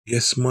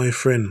Yes, my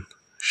friend,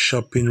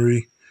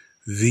 Shopping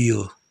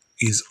Veil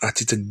is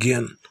at it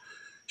again.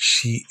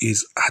 She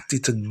is at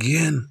it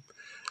again.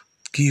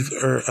 Give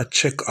her a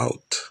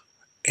checkout.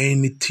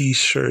 Any t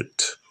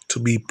shirt to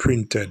be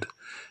printed,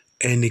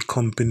 any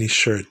company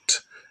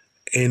shirt,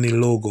 any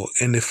logo,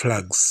 any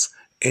flags,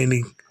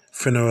 any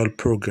funeral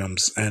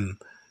programs and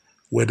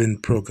wedding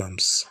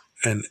programs,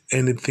 and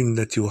anything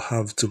that you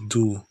have to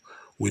do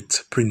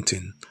with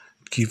printing,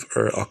 give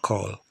her a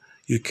call.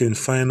 You can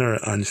find her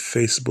on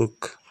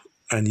Facebook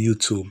and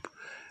YouTube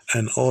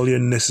and all your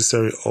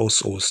necessary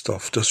household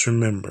stuff. Just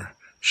remember,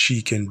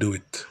 she can do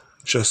it.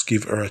 Just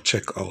give her a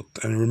check out.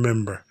 And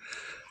remember,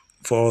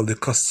 for all the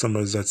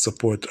customers that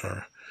support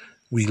her,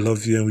 we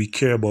love you and we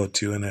care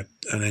about you, and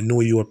I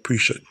know you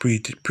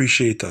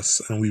appreciate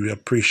us, and we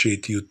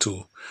appreciate you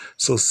too.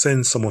 So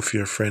send some of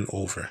your friend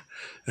over,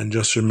 and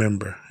just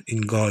remember,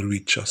 in God we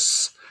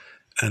trust,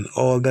 and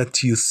all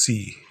that you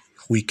see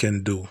we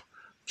can do,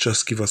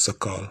 just give us a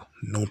call,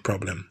 no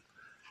problem.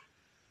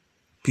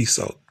 Peace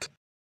out.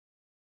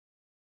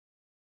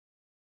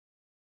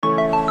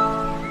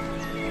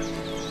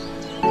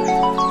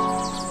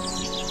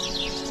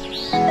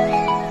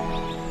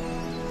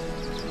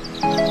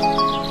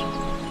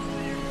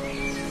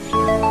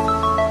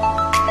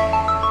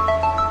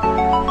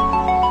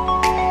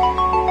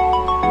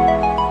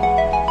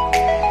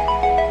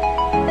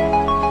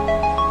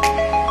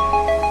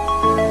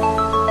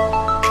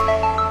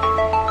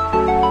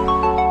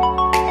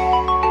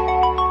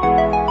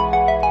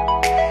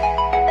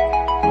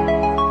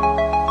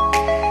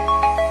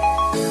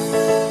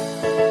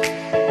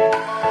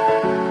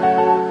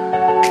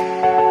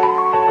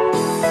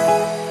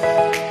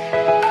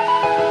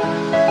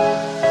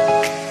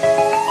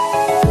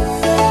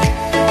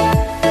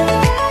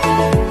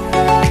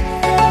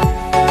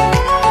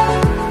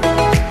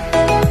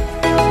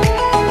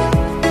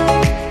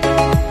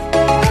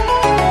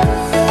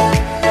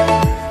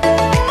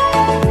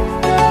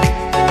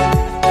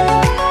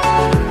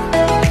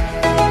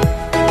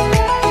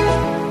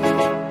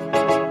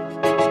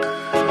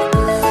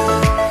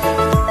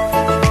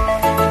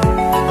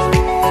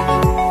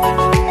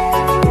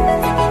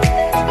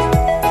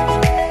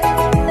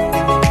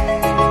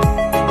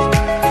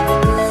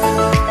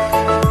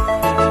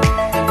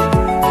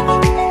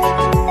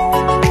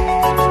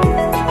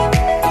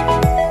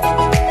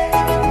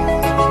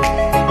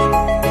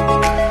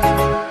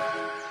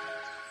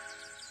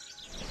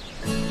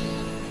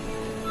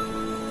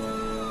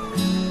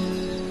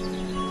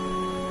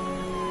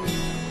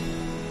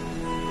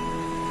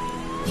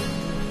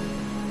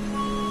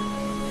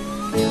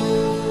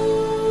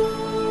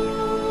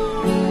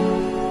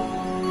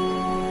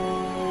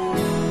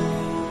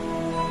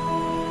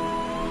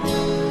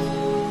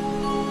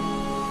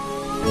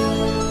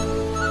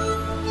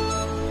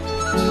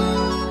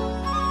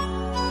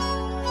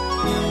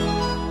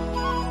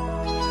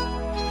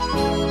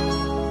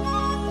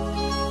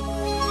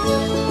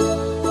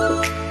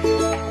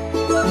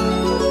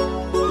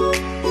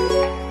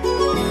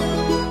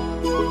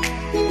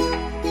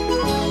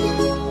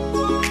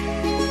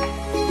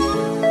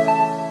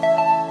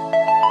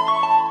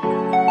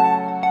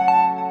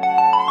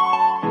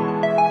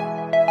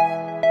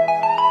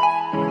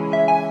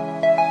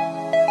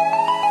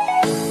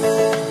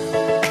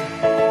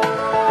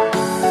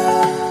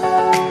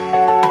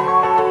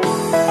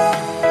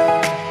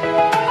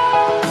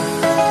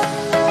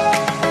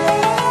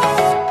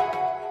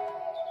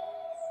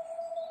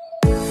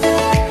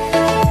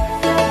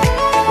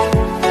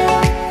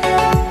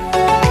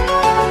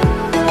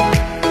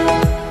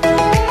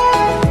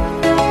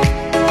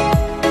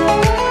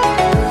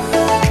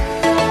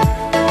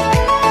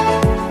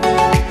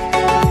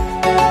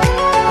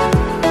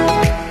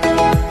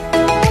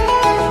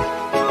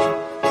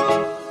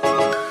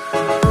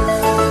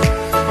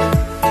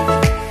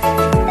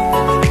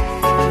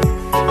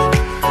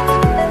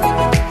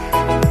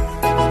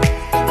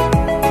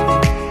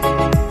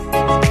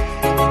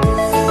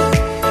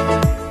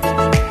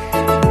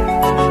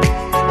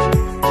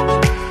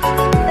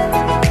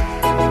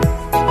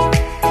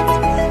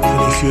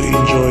 And if you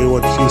enjoy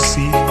what you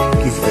see,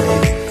 give her a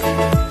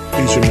like.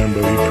 Please remember,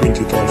 we print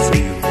it